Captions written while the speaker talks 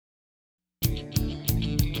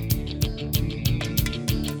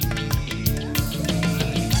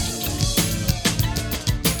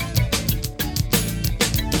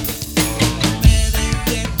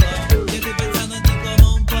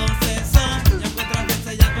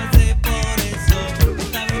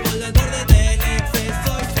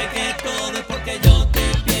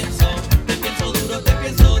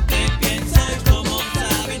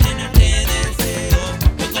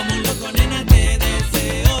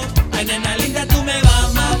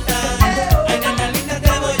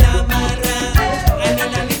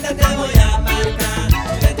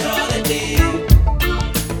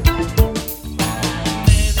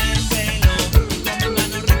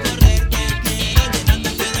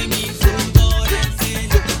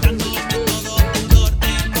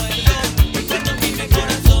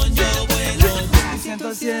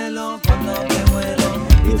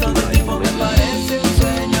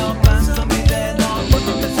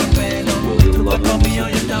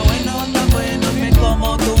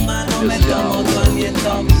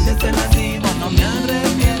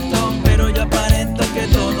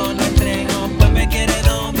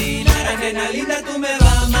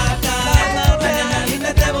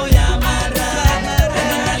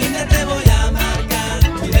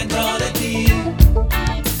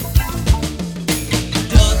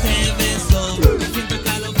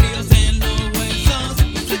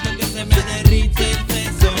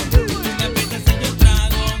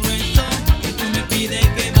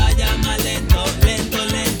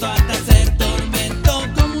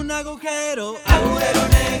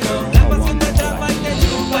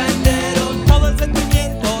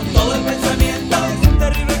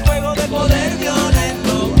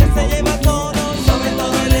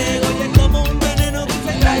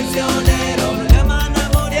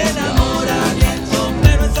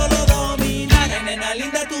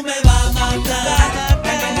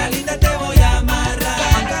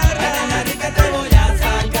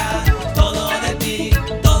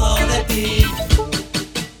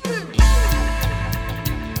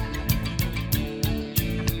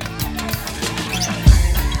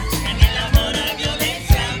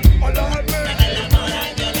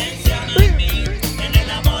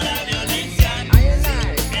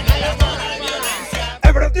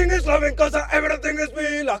cosa, everything is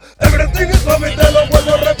mila. Everything is mami, te lo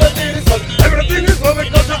vuelvo a repetir. Son, everything is mami,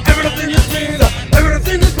 cosa, everything is mila.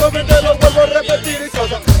 Everything is mami, te lo vuelvo a repetir.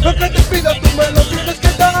 Cosa, lo que te pido tú me lo tienes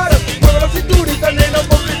que dar. Mueve la cinturita, nena, un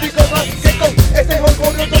poquitico más. Que con ese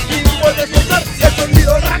jolgorio tú aquí puedes gozar. El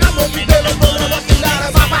sonido ragamuffin te lo podrás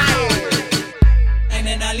vacilar, papá. Ay,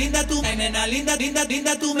 nena linda,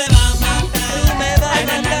 tú me vas a matar. Ay,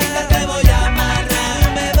 nena linda, te voy a